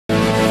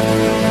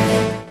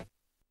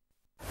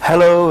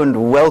Hello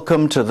and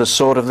welcome to the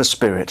Sword of the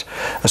Spirit,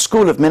 a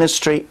school of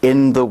ministry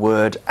in the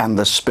Word and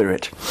the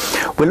Spirit.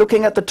 We're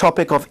looking at the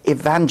topic of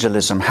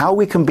evangelism, how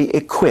we can be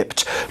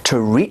equipped to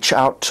reach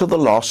out to the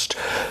lost,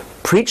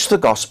 preach the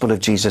gospel of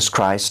Jesus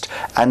Christ,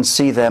 and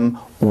see them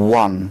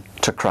won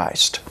to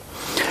Christ.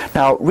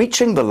 Now,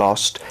 reaching the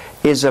lost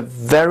is a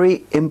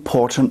very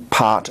important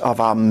part of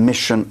our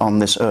mission on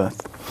this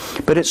earth.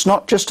 But it's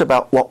not just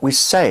about what we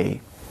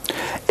say,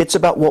 it's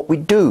about what we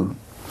do.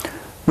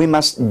 We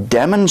must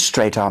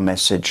demonstrate our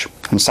message,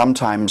 and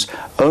sometimes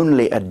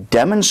only a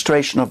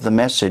demonstration of the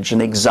message, an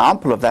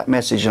example of that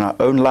message in our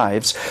own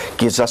lives,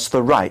 gives us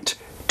the right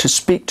to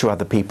speak to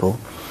other people.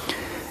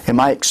 In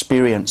my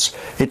experience,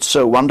 it's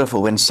so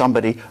wonderful when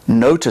somebody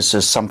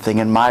notices something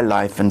in my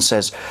life and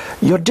says,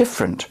 "You're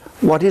different.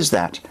 What is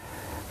that?"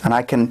 And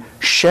I can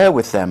share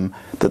with them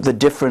that the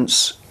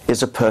difference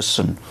is a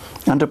person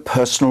and a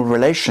personal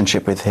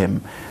relationship with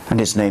him, and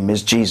his name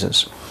is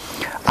Jesus.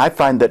 I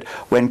find that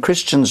when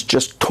Christians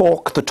just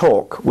talk the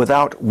talk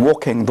without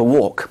walking the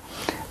walk,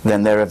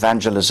 then their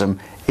evangelism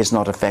is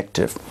not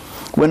effective.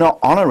 We're not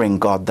honoring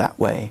God that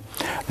way.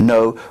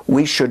 No,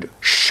 we should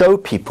show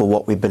people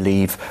what we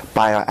believe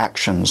by our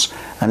actions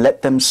and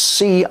let them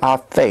see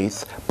our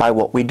faith by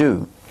what we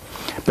do.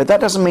 But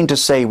that doesn't mean to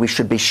say we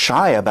should be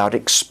shy about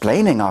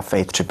explaining our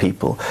faith to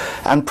people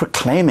and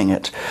proclaiming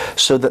it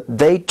so that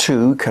they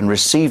too can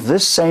receive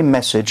this same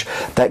message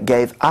that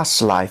gave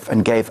us life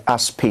and gave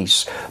us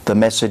peace, the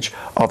message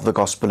of the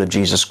gospel of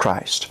Jesus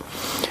Christ.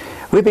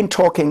 We've been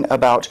talking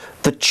about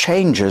the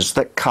changes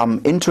that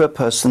come into a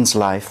person's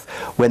life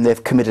when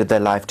they've committed their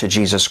life to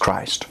Jesus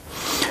Christ.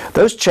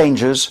 Those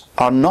changes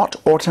are not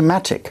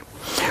automatic.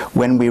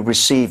 When we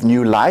receive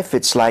new life,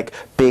 it's like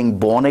being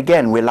born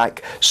again. We're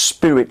like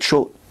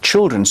spiritual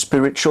children,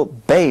 spiritual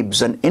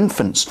babes and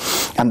infants,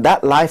 and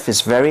that life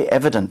is very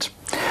evident.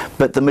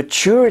 But the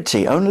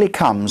maturity only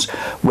comes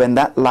when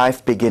that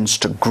life begins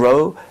to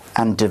grow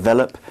and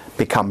develop,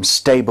 become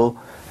stable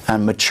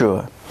and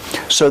mature.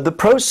 So the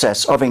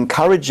process of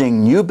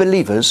encouraging new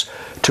believers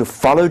to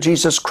follow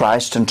Jesus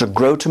Christ and to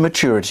grow to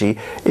maturity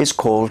is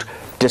called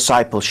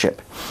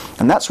discipleship.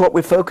 And that's what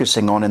we're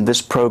focusing on in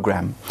this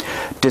program.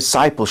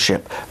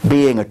 Discipleship,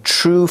 being a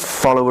true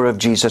follower of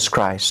Jesus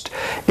Christ,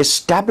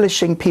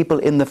 establishing people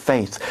in the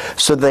faith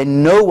so they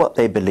know what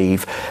they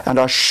believe and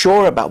are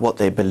sure about what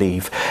they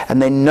believe,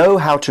 and they know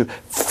how to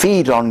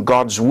feed on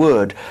God's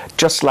word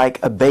just like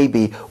a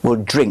baby will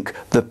drink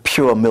the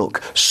pure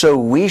milk. So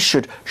we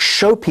should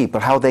show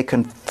people how they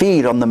can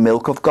feed on the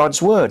milk of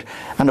God's word.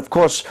 And of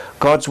course,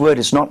 God's word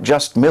is not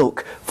just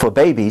milk for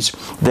babies.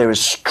 There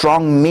is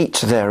strong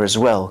meat there as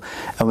well.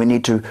 And we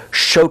need to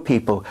show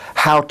people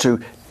how to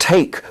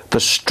take the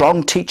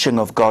strong teaching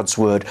of God's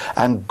word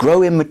and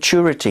grow in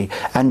maturity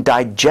and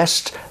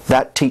digest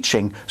that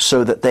teaching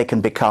so that they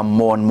can become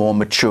more and more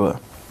mature.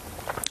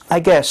 I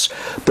guess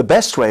the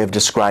best way of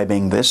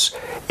describing this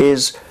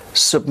is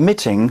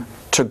submitting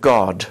to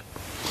God.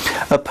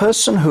 A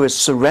person who has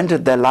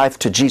surrendered their life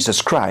to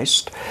Jesus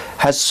Christ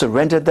has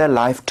surrendered their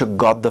life to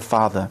God the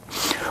Father,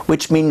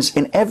 which means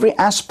in every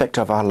aspect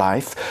of our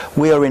life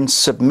we are in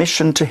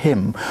submission to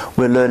Him.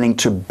 We're learning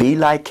to be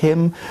like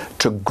Him,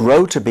 to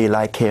grow to be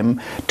like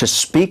Him, to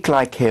speak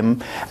like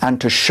Him,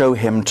 and to show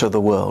Him to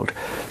the world.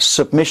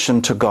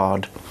 Submission to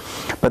God.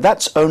 But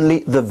that's only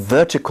the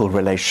vertical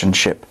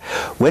relationship.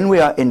 When we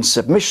are in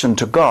submission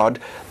to God,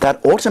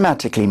 that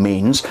automatically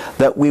means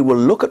that we will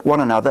look at one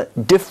another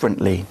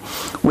differently.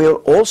 We'll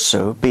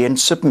also be in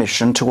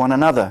submission to one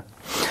another.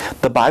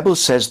 The Bible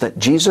says that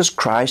Jesus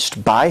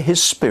Christ, by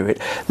His Spirit,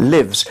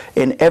 lives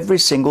in every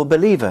single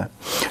believer.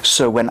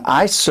 So when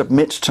I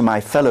submit to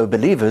my fellow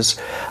believers,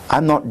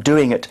 I'm not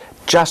doing it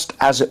just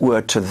as it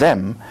were to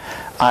them.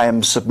 I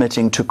am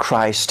submitting to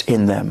Christ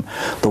in them.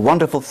 The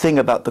wonderful thing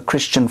about the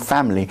Christian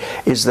family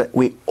is that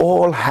we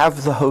all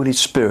have the Holy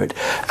Spirit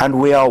and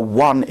we are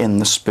one in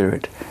the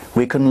Spirit.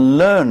 We can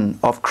learn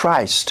of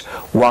Christ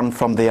one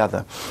from the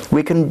other.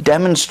 We can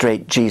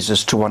demonstrate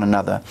Jesus to one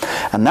another.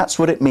 And that's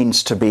what it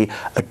means to be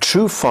a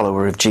true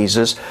follower of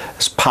Jesus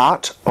as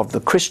part of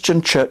the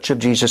Christian Church of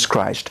Jesus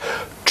Christ.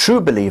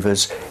 True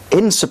believers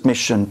in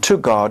submission to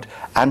God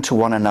and to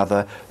one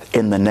another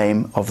in the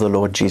name of the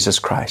Lord Jesus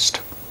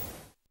Christ.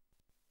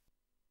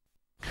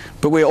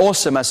 But we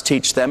also must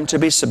teach them to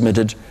be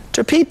submitted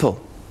to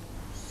people.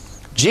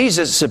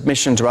 Jesus'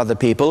 submission to other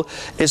people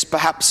is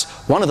perhaps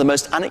one of the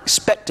most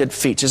unexpected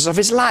features of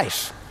His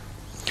life.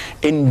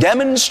 In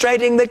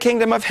demonstrating the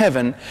kingdom of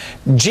heaven,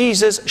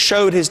 Jesus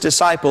showed His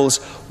disciples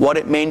what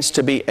it means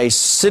to be a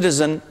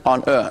citizen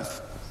on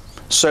earth.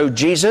 So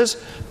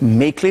Jesus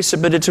meekly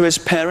submitted to His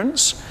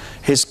parents,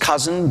 His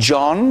cousin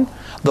John,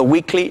 the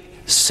weekly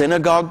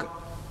synagogue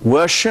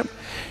worship,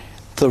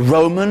 the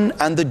Roman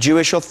and the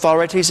Jewish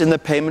authorities in the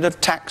payment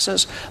of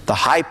taxes, the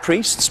high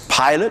priests,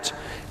 Pilate,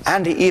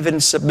 and He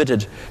even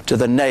submitted to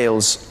the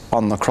nails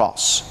on the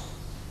cross.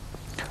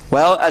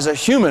 Well, as a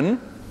human,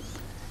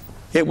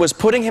 it was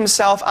putting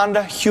Himself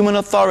under human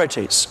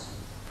authorities.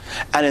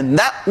 And in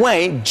that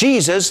way,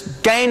 Jesus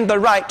gained the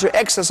right to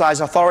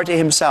exercise authority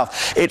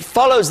himself. It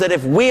follows that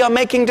if we are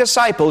making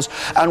disciples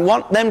and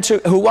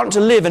who want to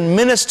live and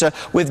minister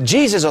with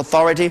Jesus'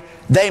 authority,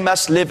 they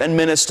must live and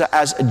minister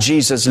as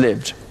Jesus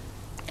lived,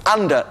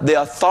 under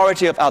the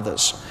authority of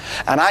others.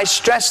 And I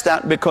stress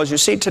that because, you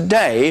see,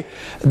 today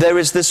there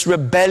is this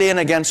rebellion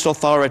against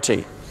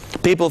authority.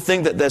 People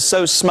think that they're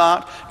so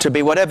smart to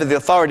be whatever the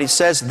authority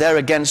says, they're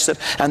against it,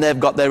 and they've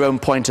got their own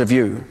point of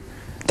view.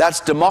 That's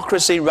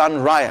democracy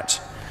run riot.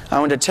 I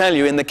want to tell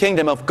you, in the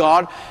kingdom of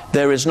God,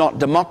 there is not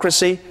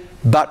democracy,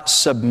 but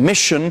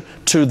submission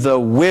to the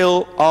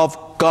will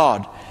of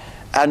God.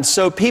 And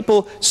so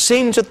people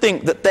seem to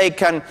think that they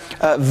can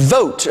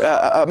vote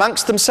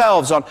amongst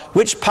themselves on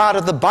which part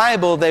of the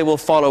Bible they will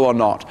follow or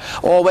not.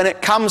 Or when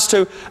it comes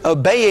to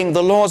obeying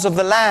the laws of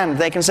the land,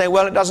 they can say,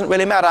 well, it doesn't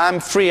really matter, I'm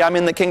free, I'm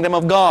in the kingdom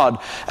of God,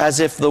 as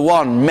if the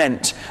one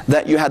meant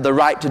that you had the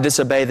right to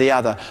disobey the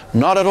other.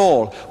 Not at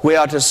all. We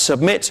are to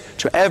submit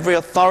to every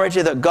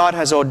authority that God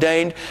has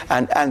ordained,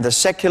 and the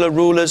secular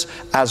rulers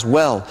as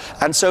well.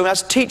 And so we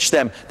must teach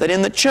them that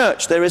in the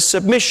church there is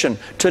submission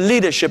to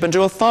leadership and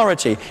to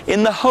authority.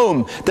 In the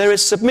home, there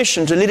is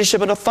submission to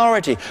leadership and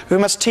authority. We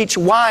must teach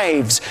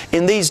wives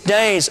in these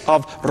days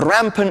of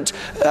rampant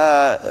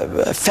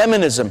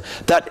feminism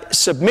that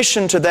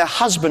submission to their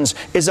husbands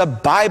is a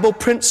Bible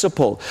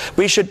principle.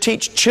 We should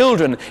teach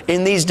children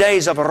in these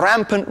days of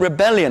rampant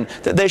rebellion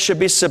that they should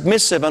be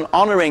submissive and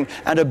honoring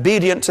and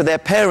obedient to their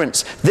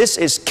parents. This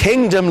is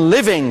kingdom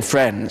living,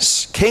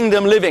 friends.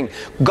 Kingdom living.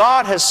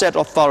 God has set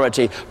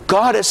authority.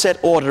 God has set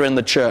order in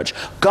the church.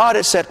 God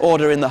has set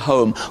order in the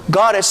home.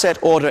 God has set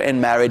order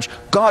in marriage.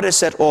 God has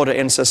set order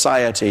in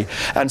society.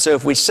 And so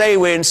if we say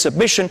we're in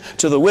submission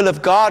to the will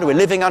of God, we're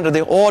living under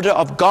the order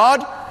of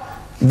God,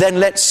 then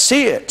let's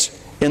see it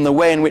in the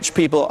way in which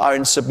people are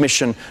in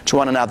submission to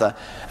one another.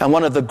 And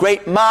one of the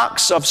great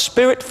marks of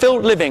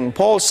Spirit-filled living,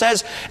 Paul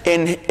says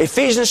in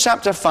Ephesians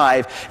chapter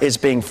 5, is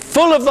being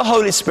full of the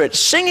Holy Spirit,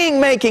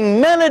 singing, making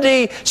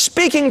melody,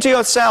 speaking to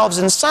yourselves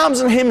in psalms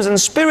and hymns and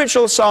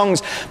spiritual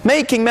songs,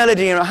 making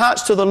melody in your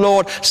hearts to the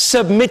Lord,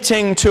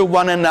 submitting to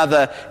one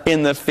another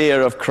in the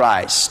fear of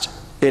Christ.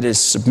 It is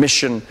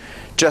submission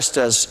just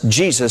as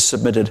Jesus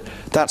submitted.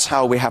 That's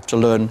how we have to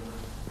learn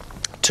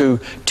to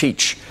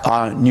teach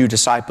our new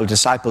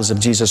disciples of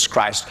Jesus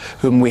Christ,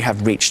 whom we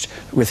have reached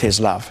with his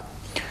love.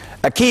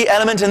 A key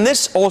element in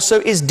this also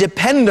is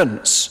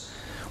dependence.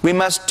 We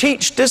must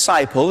teach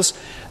disciples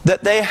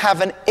that they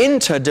have an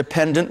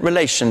interdependent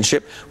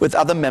relationship with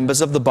other members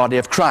of the body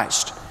of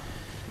Christ.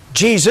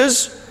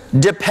 Jesus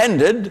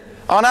depended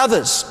on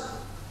others.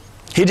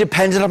 He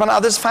depended upon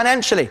others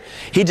financially.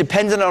 He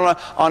depended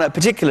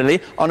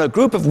particularly on a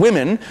group of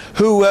women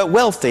who were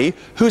wealthy,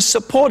 who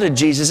supported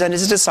Jesus and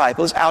his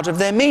disciples out of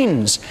their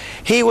means.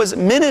 He was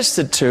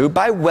ministered to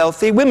by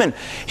wealthy women.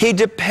 He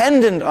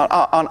depended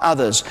on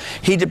others.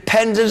 He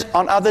depended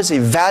on others. He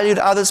valued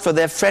others for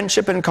their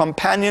friendship and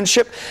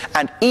companionship.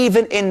 And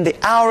even in the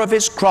hour of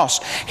his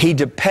cross, he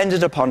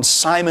depended upon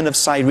Simon of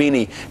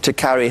Cyrene to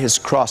carry his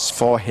cross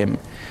for him.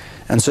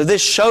 And so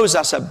this shows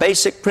us a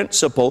basic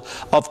principle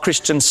of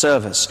Christian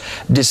service.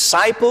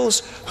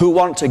 Disciples who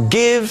want to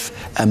give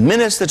and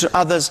minister to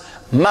others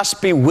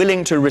must be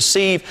willing to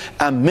receive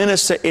and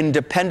minister in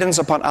dependence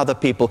upon other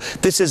people.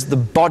 This is the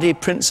body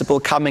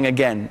principle coming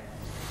again.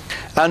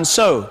 And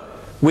so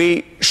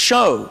we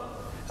show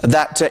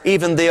that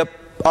even the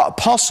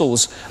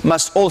apostles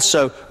must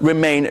also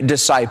remain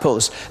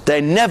disciples.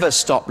 They never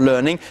stop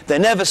learning, they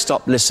never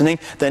stop listening,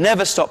 they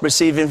never stop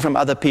receiving from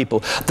other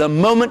people. The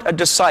moment a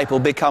disciple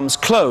becomes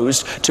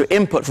closed to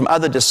input from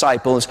other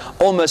disciples,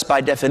 almost by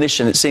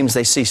definition it seems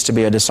they cease to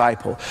be a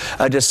disciple.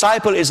 A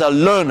disciple is a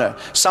learner,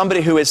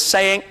 somebody who is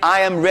saying, I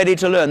am ready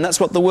to learn. That's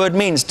what the word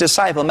means,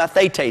 disciple,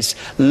 mathetes,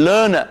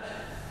 learner.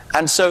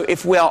 And so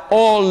if we are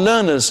all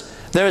learners,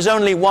 there is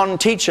only one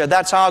teacher.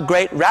 That's our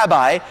great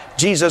rabbi,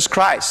 Jesus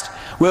Christ.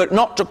 We're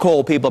not to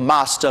call people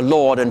master,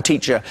 Lord, and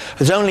teacher.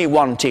 There's only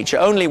one teacher,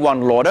 only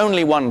one Lord,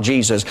 only one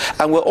Jesus.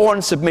 And we're all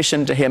in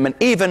submission to him. And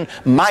even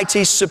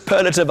mighty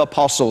superlative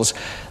apostles,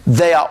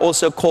 they are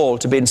also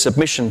called to be in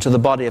submission to the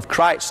body of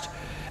Christ,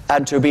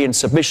 and to be in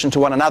submission to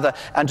one another,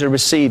 and to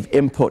receive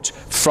input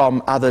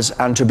from others,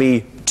 and to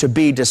be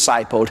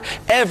discipled.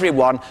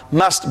 Everyone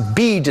must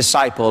be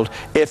discipled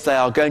if they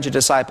are going to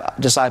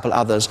disciple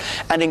others.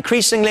 And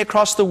increasingly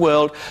across the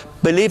world,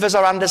 believers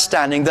are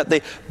understanding that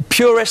the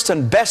purest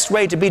and best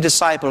way to be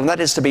discipled, and that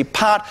is to be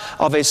part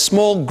of a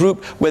small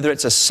group, whether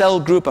it's a cell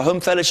group, a home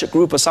fellowship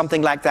group, or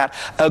something like that,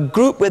 a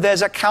group where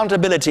there's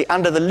accountability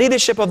under the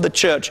leadership of the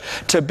church,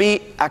 to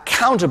be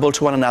accountable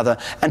to one another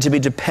and to be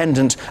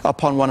dependent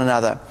upon one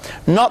another.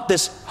 Not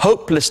this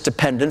hopeless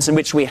dependence in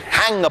which we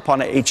hang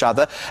upon each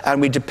other and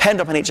we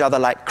depend upon each other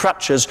like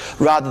crutches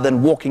rather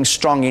than walking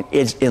strong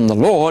in the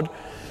Lord,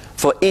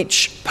 for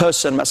each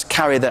person must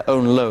carry their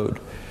own load.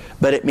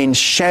 But it means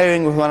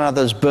sharing with one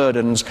another's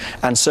burdens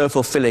and so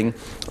fulfilling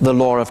the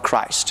law of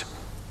Christ.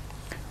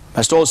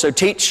 Must also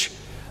teach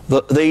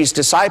these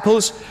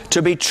disciples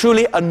to be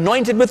truly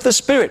anointed with the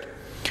Spirit.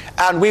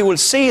 And we will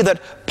see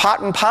that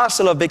part and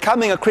parcel of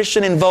becoming a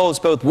Christian involves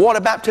both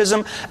water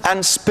baptism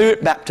and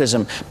spirit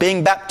baptism,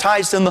 being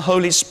baptized in the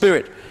Holy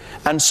Spirit.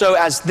 And so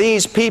as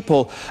these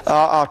people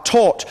are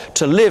taught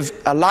to live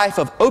a life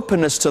of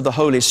openness to the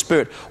Holy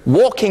Spirit,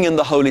 walking in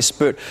the Holy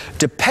Spirit,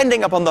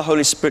 depending upon the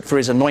Holy Spirit for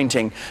His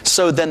anointing,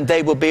 so then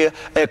they will be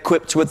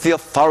equipped with the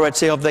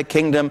authority of the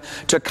kingdom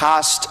to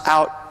cast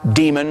out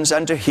demons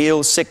and to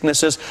heal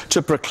sicknesses,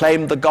 to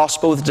proclaim the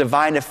gospel with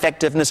divine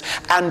effectiveness,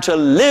 and to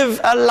live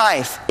a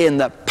life in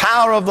the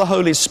power of the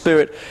Holy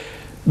Spirit,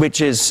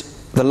 which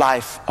is the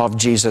life of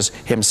Jesus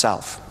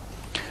Himself.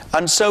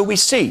 And so we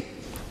see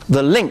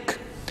the link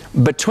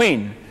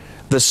between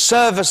the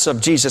service of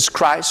Jesus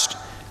Christ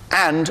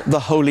and the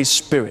Holy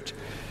Spirit.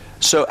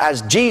 So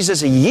as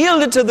Jesus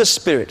yielded to the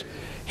Spirit,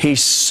 He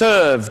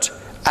served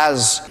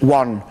as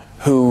one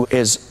who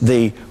is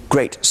the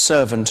great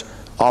servant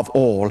of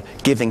all,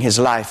 giving His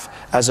life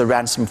as a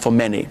ransom for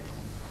many.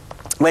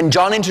 When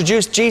John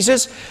introduced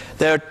Jesus,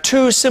 there are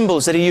two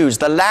symbols that he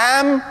used: the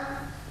lamb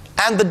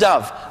and the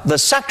dove, the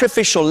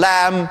sacrificial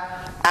lamb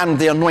and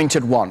the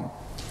anointed one.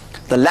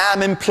 The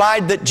lamb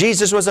implied that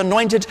Jesus was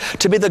anointed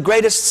to be the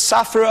greatest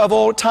sufferer of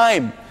all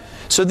time.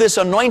 So this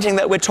anointing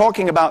that we're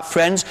talking about,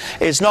 friends,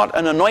 is not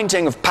an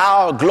anointing of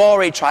power,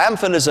 glory,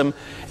 triumphalism.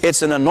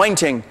 It's an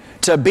anointing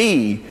to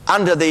be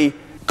under the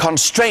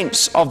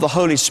constraints of the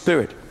Holy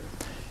Spirit.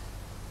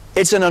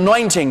 It's an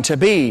anointing to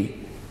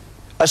be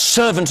a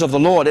servant of the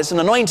Lord. It's an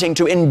anointing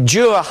to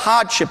endure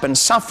hardship and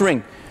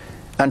suffering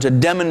and to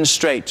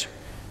demonstrate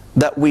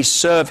that we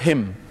serve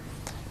Him,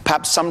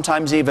 perhaps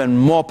sometimes even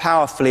more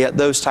powerfully at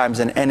those times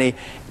than any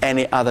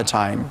other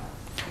time.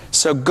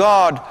 So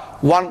God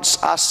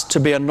wants us to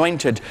be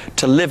anointed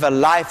to live a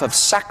life of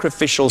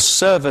sacrificial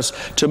service,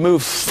 to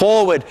move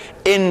forward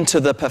into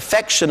the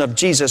perfection of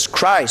Jesus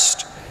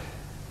Christ,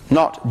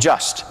 not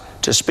just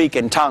to speak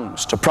in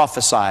tongues, to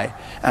prophesy,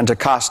 and to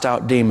cast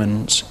out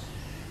demons.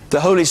 The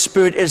Holy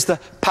Spirit is the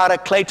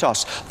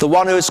Parakletos, the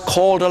one who is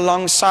called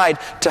alongside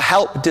to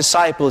help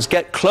disciples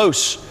get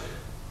close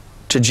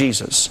to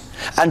Jesus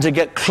and to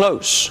get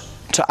close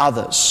to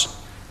others,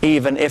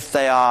 even if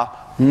they are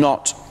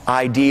not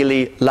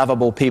ideally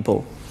lovable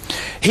people.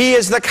 He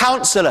is the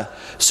counselor,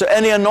 so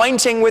any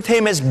anointing with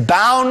Him is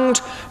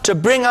bound to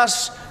bring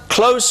us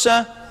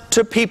closer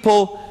to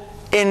people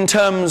in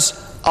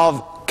terms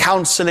of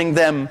counseling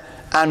them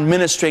and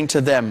ministering to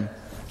them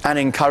and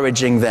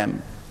encouraging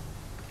them.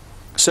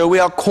 So we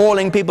are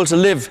calling people to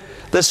live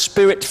the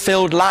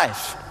Spirit-filled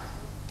life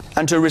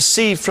and to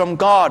receive from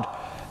God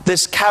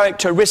this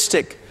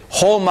characteristic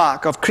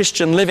hallmark of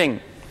Christian living,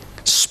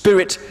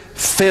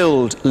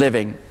 Spirit-filled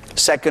living.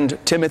 2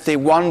 Timothy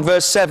 1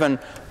 verse 7,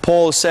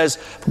 Paul says,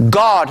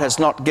 God has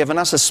not given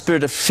us a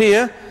spirit of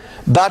fear,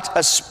 but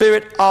a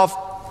spirit of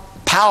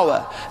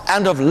power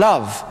and of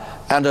love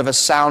and of a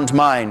sound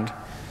mind.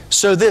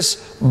 So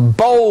this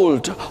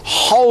bold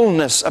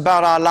wholeness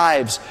about our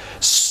lives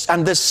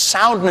and this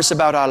soundness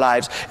about our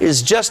lives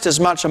is just as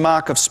much a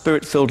mark of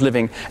Spirit-filled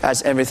living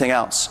as everything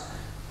else.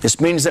 This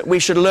means that we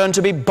should learn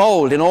to be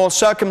bold in all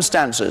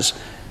circumstances.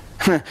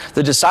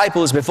 The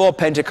disciples before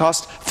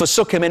Pentecost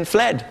forsook Him and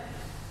fled.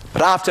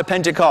 But after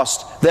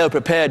Pentecost, they were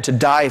prepared to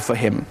die for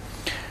Him.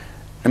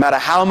 No matter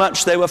how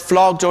much they were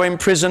flogged or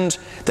imprisoned,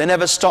 they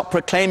never stopped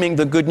proclaiming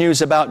the good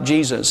news about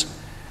Jesus.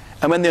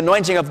 And when the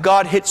anointing of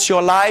God hits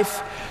your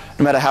life,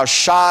 no matter how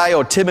shy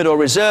or timid or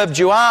reserved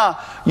you are,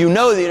 you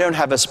know that you don't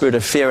have a spirit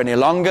of fear any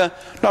longer,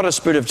 not a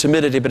spirit of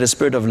timidity, but a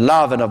spirit of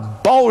love and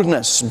of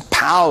boldness and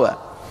power.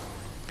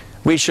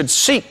 We should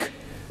seek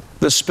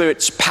the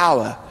Spirit's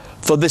power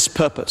for this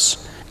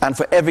purpose and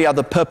for every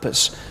other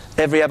purpose,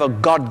 every other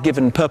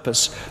God-given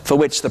purpose for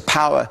which the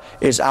power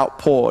is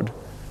outpoured.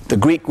 The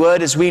Greek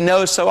word, as we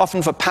know so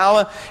often for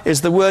power,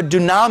 is the word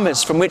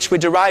dunamis, from which we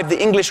derive the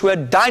English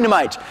word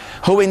dynamite.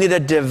 Oh, we need a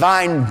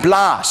divine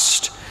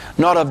blast,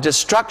 not of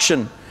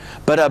destruction,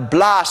 but a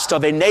blast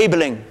of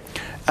enabling,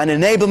 an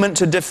enablement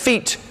to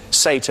defeat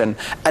Satan,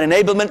 an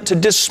enablement to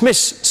dismiss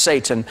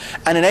Satan,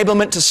 an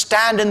enablement to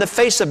stand in the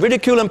face of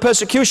ridicule and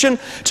persecution,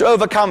 to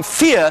overcome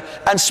fear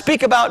and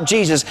speak about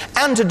Jesus,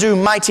 and to do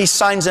mighty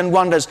signs and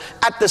wonders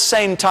at the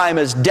same time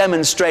as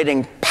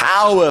demonstrating,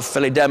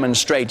 powerfully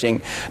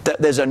demonstrating,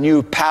 that there's a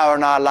new power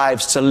in our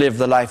lives to live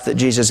the life that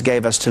Jesus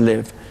gave us to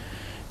live.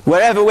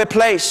 Wherever we're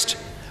placed,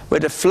 we're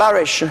to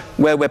flourish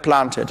where we're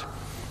planted.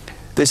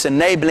 This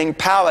enabling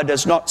power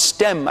does not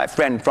stem, my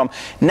friend, from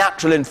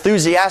natural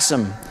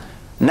enthusiasm,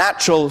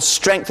 natural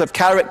strength of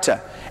character.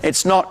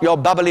 It's not your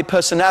bubbly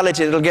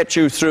personality that'll get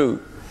you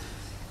through.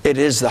 It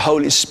is the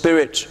Holy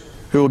Spirit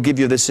who will give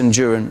you this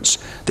endurance.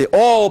 The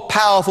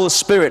all-powerful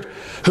Spirit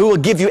who will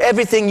give you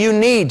everything you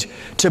need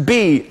to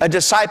be a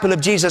disciple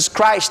of Jesus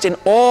Christ in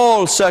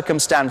all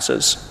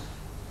circumstances.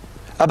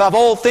 Above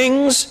all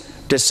things,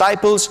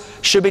 disciples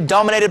should be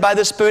dominated by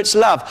the Spirit's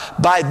love.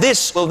 By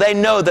this will they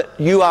know that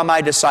you are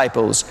my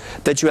disciples,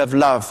 that you have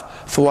love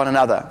for one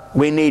another.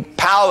 We need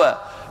power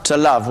to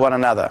love one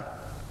another.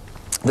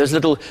 There's a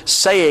little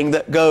saying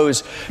that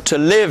goes, to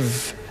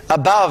live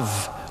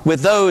above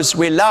with those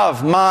we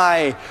love,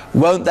 my,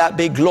 won't that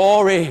be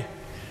glory?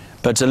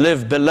 But to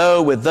live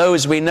below with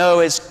those we know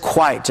is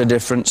quite a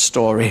different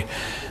story.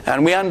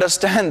 And we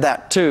understand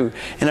that too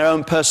in our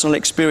own personal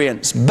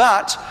experience.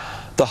 But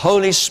the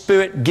Holy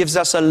Spirit gives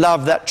us a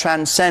love that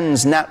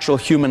transcends natural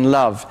human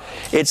love.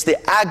 It's the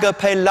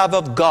agape love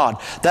of God,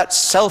 that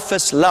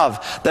selfless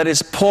love that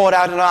is poured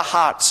out in our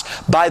hearts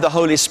by the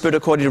Holy Spirit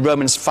according to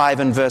Romans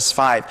 5 and verse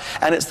 5.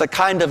 And it's the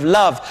kind of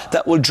love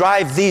that will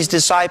drive these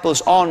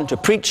disciples on to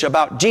preach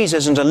about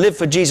Jesus and to live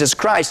for Jesus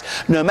Christ,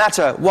 no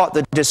matter what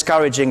the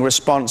discouraging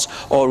response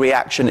or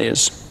reaction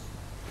is.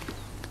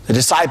 The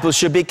disciples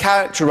should be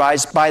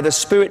characterized by the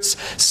Spirit's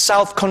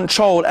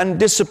self-control and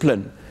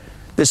discipline.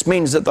 This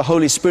means that the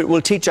Holy Spirit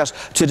will teach us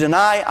to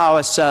deny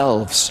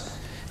ourselves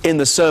in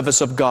the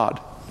service of God.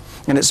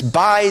 And it's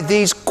by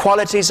these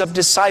qualities of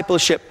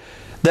discipleship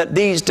that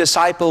these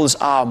disciples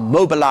are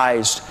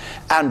mobilized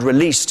and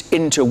released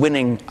into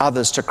winning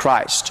others to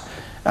Christ.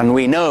 And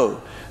we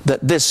know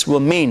that this will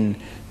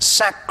mean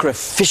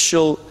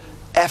sacrificial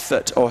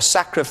effort or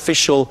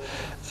sacrificial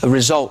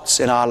results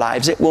in our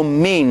lives. It will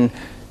mean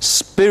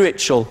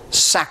spiritual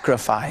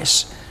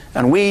sacrifice.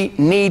 And we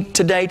need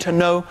today to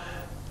know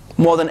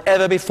more than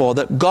ever before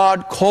that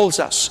God calls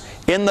us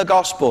in the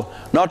gospel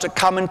not to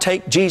come and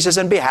take Jesus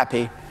and be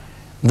happy,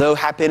 though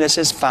happiness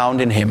is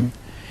found in Him.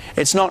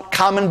 It's not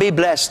come and be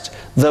blessed,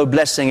 though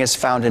blessing is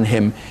found in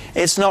Him.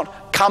 It's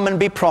not come and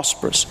be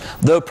prosperous,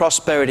 though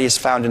prosperity is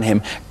found in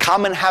Him.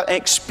 Come and have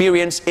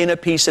experience inner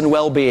peace and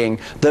well-being,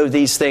 though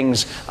these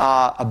things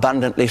are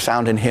abundantly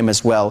found in Him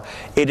as well.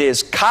 It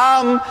is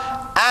come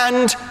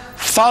and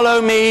follow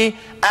me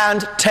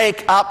and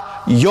take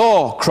up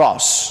your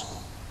cross.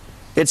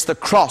 It's the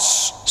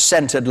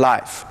cross-centered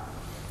life.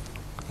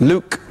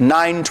 Luke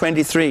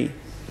 9:23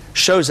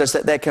 shows us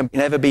that there can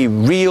never be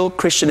real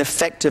Christian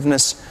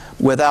effectiveness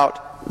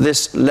without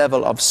this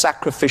level of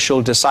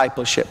sacrificial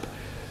discipleship.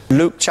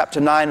 Luke chapter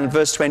 9 and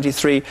verse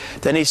 23,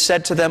 then He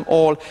said to them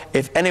all,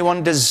 if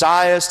anyone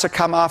desires to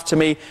come after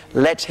me,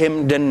 let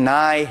him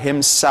deny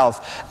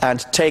himself and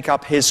take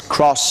up his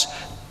cross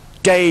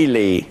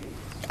daily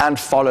and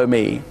follow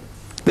me.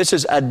 This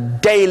is a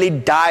daily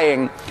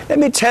dying. Let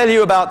me tell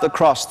you about the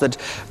cross that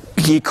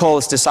He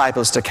calls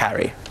disciples to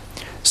carry.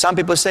 Some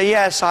people say,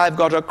 yes, I've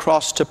got a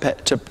cross to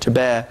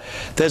bear.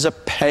 There's a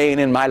pain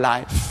in my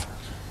life,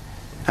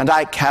 and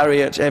I carry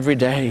it every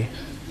day.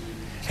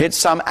 It's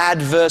some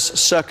adverse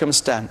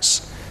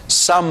circumstance,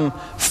 some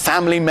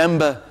family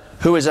member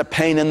who is a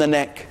pain in the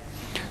neck,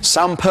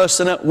 some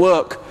person at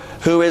work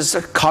who is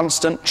a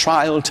constant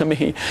trial to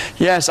me.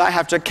 Yes, I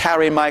have to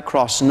carry my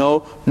cross.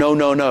 No, no,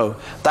 no, no.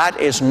 That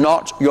is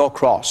not your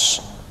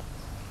cross.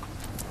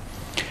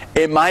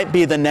 It might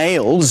be the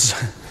nails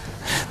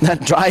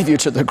that drive you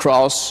to the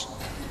cross.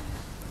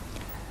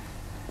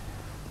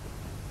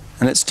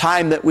 And it's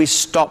time that we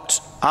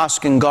stopped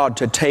asking God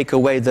to take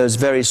away those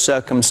very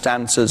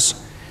circumstances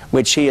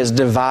which He has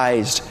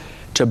devised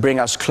to bring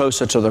us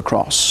closer to the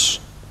cross.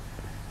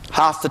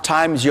 Half the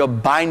times you're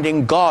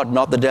binding God,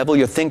 not the devil.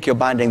 You think you're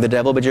binding the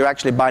devil, but you're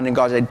actually binding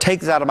God. Saying,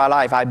 take this out of my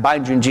life. I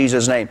bind you in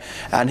Jesus' name.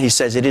 And He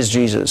says, it is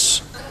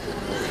Jesus.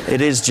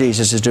 It is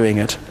Jesus is doing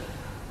it.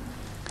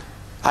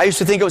 I used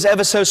to think it was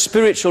ever so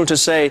spiritual to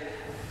say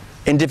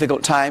in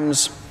difficult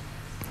times,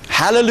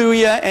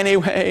 hallelujah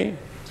anyway.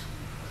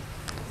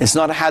 It's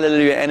not a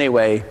hallelujah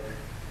anyway.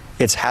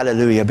 It's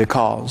hallelujah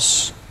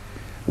because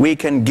we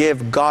can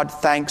give God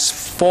thanks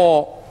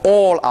for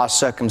all our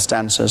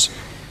circumstances,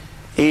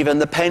 even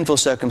the painful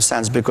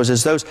circumstances, because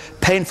it's those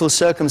painful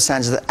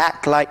circumstances that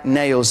act like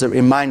nails that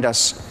remind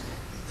us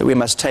that we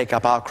must take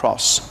up our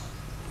cross.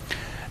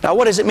 Now,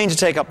 what does it mean to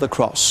take up the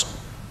cross?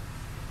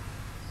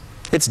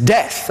 It's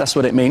death, that's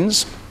what it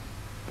means.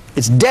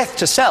 It's death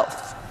to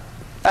self.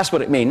 That's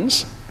what it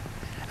means.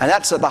 And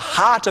that's at the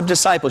heart of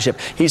discipleship.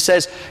 He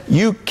says,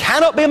 you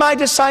cannot be my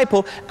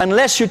disciple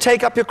unless you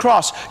take up your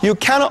cross. You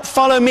cannot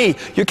follow me.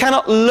 You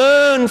cannot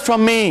learn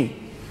from me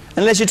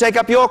unless you take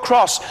up your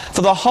cross.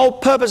 For the whole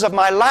purpose of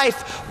my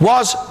life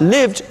was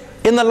lived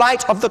in the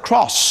light of the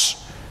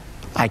cross.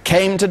 I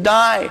came to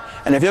die.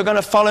 And if you're going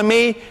to follow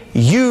me,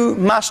 you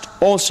must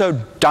also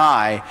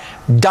die.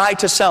 Die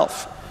to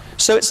self.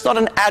 So it's not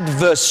an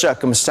adverse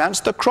circumstance.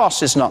 The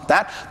cross is not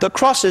that. The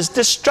cross is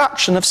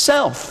destruction of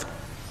self.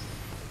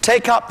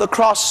 Take up the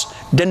cross,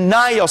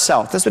 deny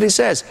yourself. That's what he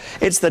says.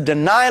 It's the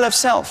denial of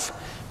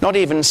self, not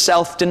even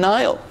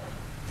self-denial.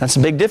 That's a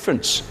big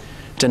difference.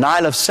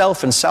 Denial of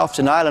self and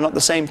self-denial are not the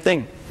same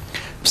thing.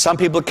 Some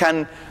people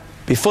can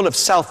be full of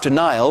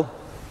self-denial,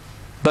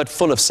 but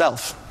full of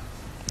self.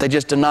 They're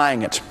just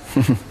denying it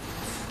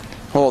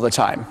all the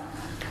time.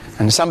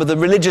 And some of the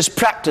religious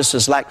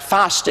practices like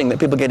fasting that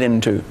people get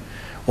into,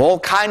 all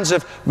kinds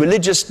of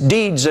religious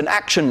deeds and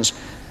actions,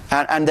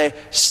 and they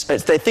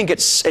think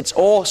it's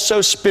all so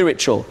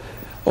spiritual.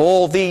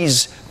 All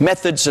these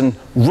methods and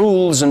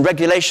rules and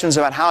regulations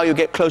about how you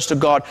get close to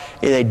God,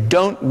 they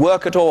don't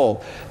work at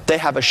all. They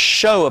have a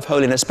show of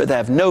holiness, but they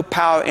have no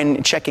power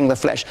in checking the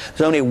flesh.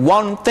 There's only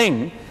one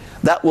thing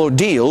that will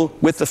deal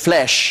with the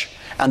flesh,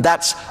 and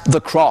that's the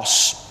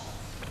cross.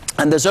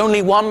 And there's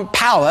only one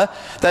power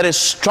that is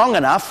strong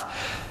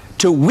enough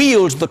to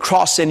wield the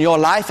cross in your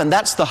life, and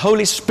that's the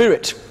Holy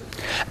Spirit.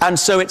 And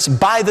so it's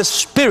by the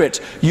Spirit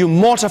you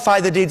mortify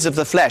the deeds of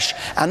the flesh.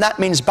 And that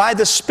means by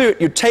the Spirit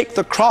you take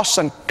the cross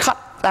and cut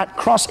that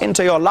cross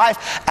into your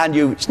life, and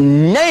you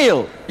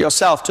nail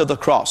yourself to the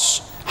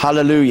cross.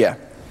 Hallelujah.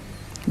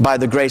 By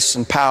the grace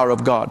and power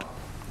of God.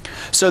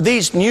 So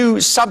these new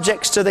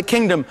subjects to the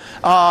kingdom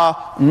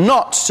are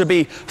not to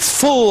be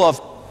full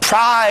of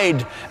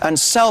pride and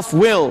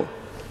self-will,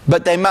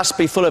 but they must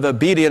be full of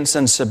obedience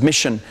and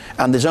submission.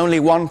 And there's only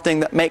one thing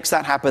that makes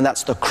that happen.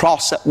 That's the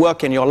cross at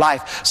work in your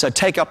life. So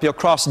take up your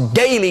cross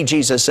daily,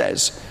 Jesus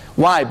says.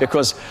 Why?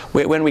 Because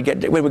when we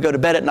go to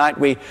bed at night,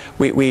 we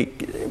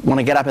want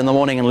to get up in the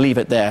morning and leave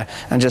it there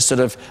and just sort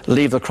of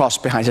leave the cross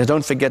behind. So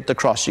don't forget the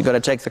cross. You've got to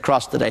take the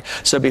cross today.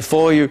 So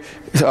before you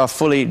are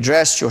fully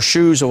dressed, your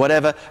shoes or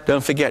whatever,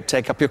 don't forget,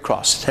 take up your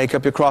cross. Take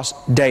up your cross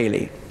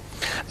daily.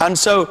 And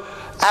so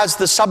as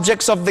the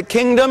subjects of the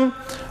kingdom,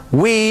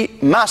 we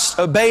must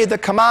obey the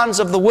commands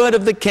of the word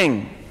of the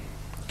King.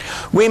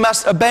 We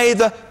must obey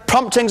the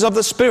promptings of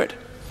the Spirit.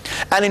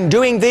 And in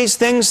doing these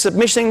things,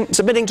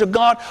 submitting to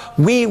God,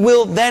 we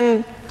will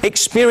then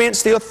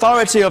experience the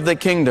authority of the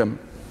kingdom.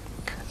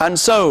 And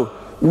so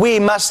we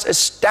must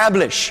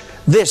establish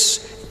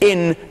this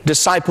in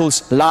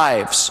disciples'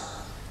 lives.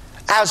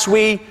 As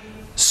we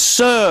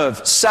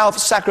serve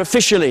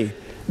self-sacrificially,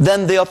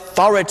 then the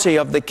authority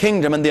of the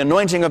kingdom and the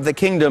anointing of the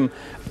kingdom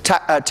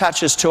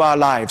attaches to our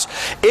lives.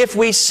 If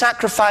we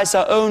sacrifice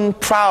our own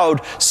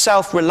proud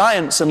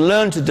self-reliance and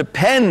learn to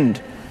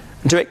depend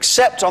and to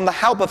accept on the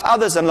help of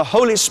others and the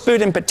Holy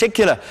Spirit in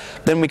particular,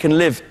 then we can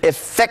live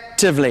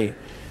effectively.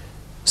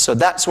 So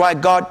that's why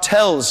God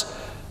tells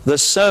the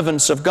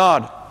servants of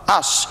God,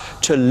 us,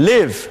 to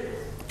live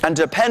and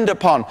depend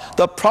upon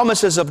the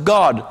promises of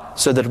God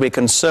so that we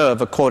can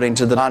serve according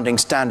to the demanding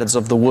standards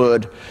of the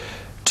Word,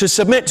 to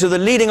submit to the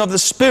leading of the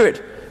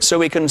Spirit so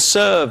we can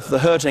serve the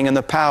hurting and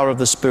the power of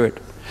the Spirit,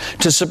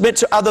 to submit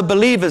to other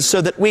believers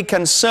so that we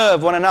can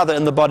serve one another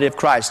in the body of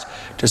Christ,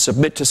 to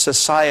submit to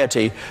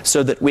society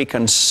so that we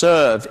can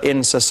serve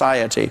in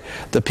society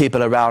the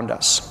people around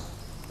us.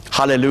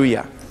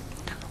 Hallelujah.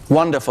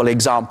 Wonderful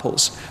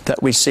examples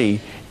that we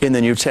see in the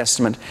New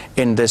Testament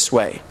in this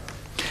way.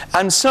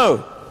 And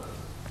so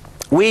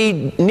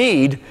we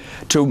need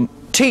to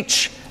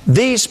teach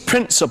these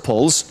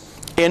principles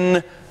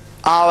in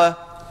our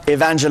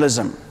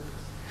evangelism.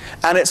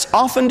 And it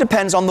often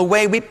depends on the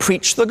way we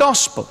preach the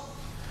gospel.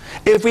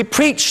 If we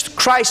preach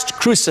Christ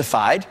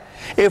crucified,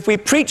 if we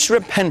preach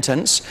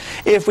repentance,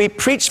 if we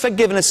preach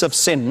forgiveness of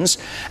sins,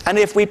 and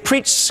if we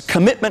preach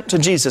commitment to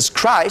Jesus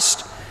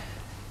Christ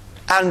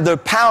and the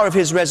power of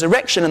His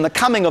resurrection and the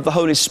coming of the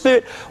Holy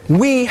Spirit,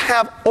 we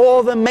have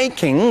all the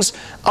makings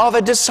of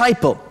a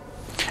disciple.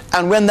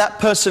 And when that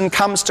person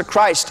comes to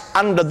Christ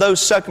under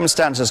those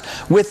circumstances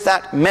with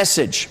that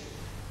message,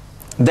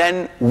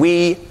 then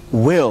we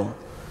will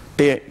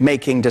be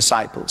making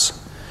disciples.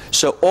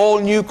 So all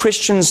new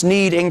Christians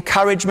need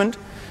encouragement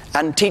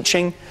and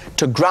teaching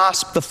to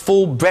grasp the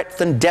full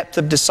breadth and depth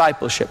of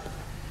discipleship.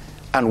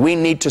 And we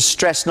need to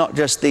stress not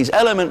just these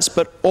elements,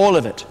 but all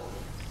of it.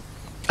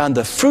 And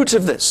the fruit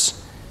of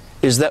this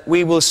is that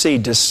we will see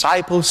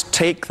disciples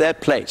take their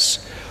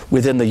place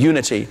within the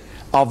unity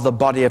of the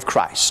body of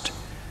Christ.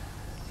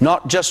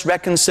 Not just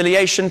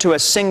reconciliation to a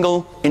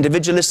single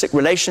individualistic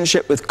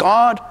relationship with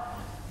God,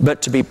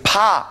 but to be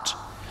part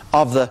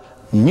of the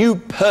new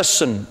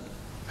person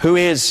who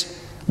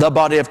is the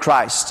body of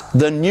Christ,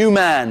 the new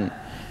man.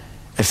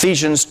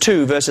 Ephesians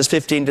 2 verses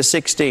 15 to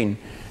 16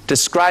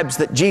 describes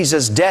that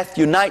Jesus' death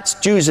unites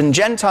Jews and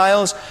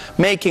Gentiles,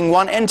 making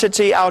one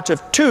entity out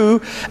of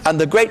two, and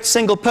the great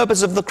single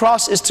purpose of the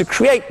cross is to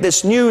create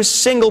this new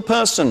single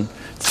person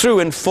through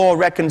and for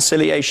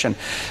reconciliation.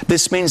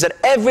 This means that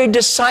every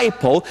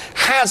disciple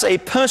has a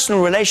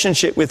personal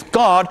relationship with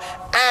God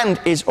and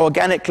is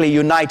organically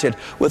united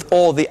with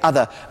all the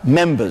other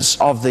members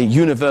of the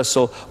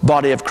universal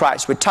body of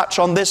Christ. We touch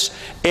on this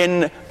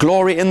in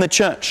Glory in the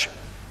Church.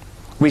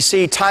 We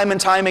see time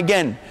and time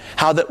again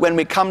how that when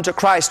we come to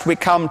Christ, we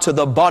come to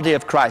the body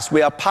of Christ.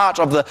 We are part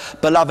of the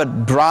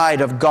beloved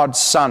bride of God's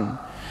Son.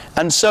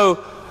 And so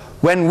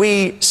when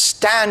we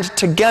stand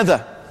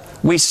together,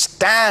 we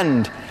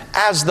stand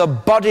as the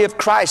body of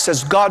Christ,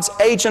 as God's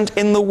agent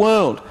in the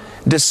world.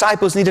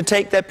 Disciples need to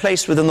take their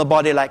place within the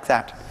body like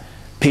that.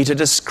 Peter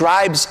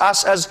describes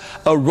us as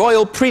a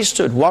royal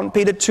priesthood, 1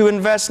 Peter 2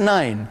 and verse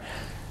 9,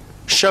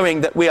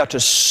 showing that we are to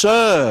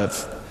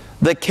serve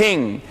the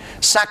King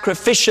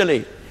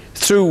sacrificially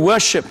through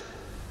worship,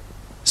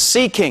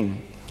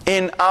 seeking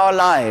in our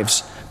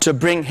lives to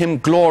bring Him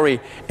glory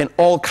in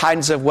all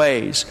kinds of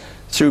ways,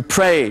 through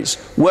praise,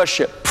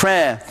 worship,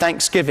 prayer,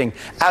 thanksgiving,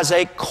 as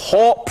a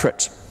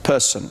corporate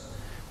person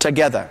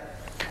together.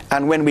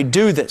 And when we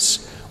do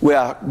this, we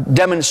are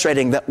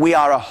demonstrating that we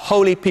are a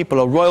holy people,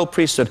 a royal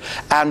priesthood,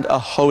 and a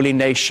holy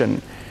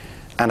nation.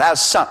 And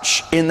as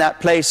such, in that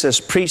place as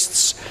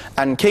priests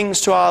and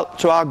kings to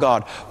our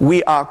God,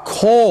 we are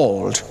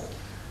called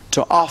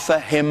to offer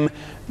Him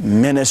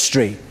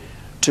ministry.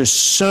 to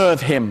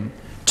serve him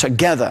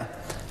together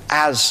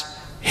as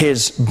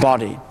his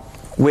body.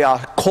 We are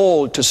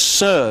called to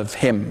serve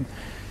him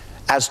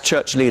as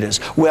church leaders.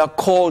 We are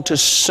called to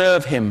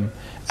serve him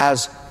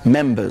as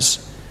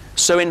members.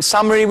 So in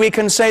summary, we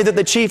can say that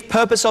the chief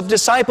purpose of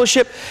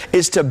discipleship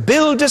is to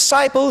build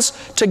disciples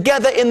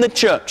together in the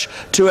church,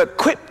 to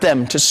equip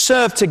them to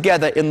serve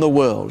together in the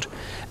world.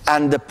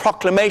 And the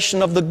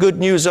proclamation of the good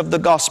news of the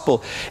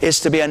gospel is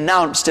to be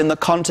announced in the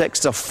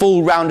context of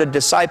full-rounded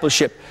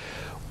discipleship,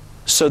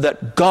 so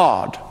that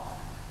God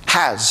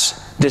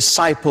has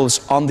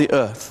disciples on the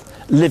earth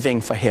living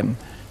for him,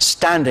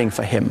 standing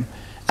for him,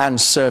 and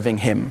serving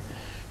him.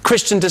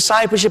 Christian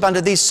discipleship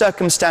under these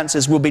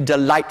circumstances will be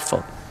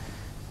delightful.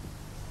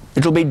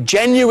 It will be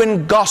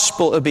genuine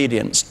gospel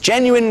obedience,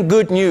 genuine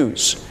good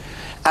news.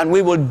 And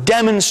we will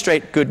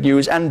demonstrate good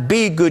news and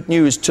be good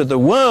news to the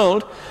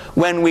world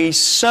when we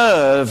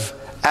serve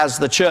as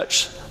the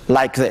church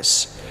like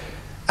this.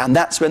 And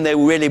that's when there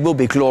really will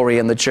be glory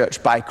in the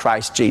church by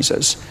Christ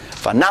Jesus.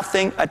 For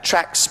nothing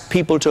attracts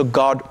people to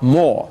God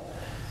more,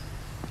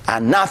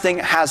 and nothing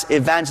has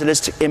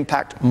evangelistic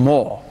impact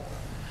more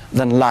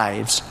than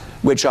lives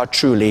which are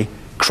truly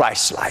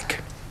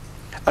Christ-like.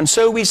 And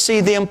so we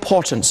see the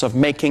importance of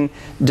making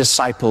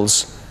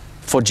disciples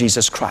for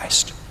Jesus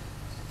Christ.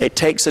 It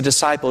takes a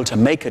disciple to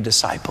make a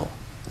disciple.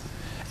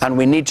 And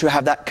we need to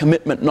have that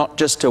commitment, not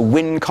just to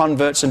win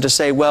converts and to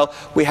say, well,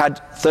 we had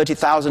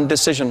 30,000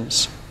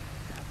 decisions.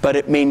 But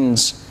it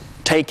means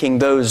taking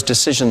those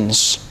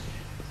decisions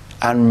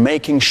and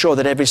making sure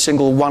that every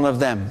single one of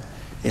them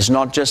is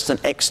not just an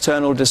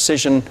external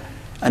decision,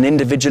 an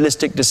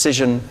individualistic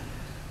decision,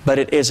 but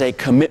it is a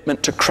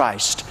commitment to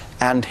Christ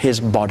and his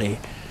body,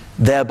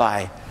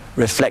 thereby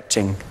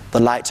reflecting the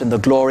light and the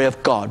glory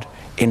of God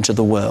into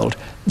the world.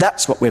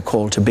 That's what we're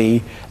called to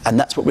be, and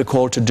that's what we're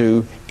called to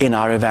do in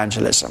our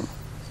evangelism.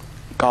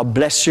 God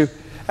bless you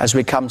as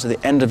we come to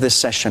the end of this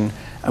session,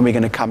 and we're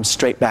going to come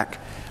straight back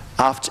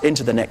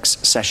into the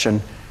next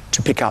session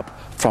to pick up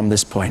from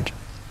this point.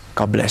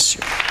 God bless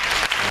you.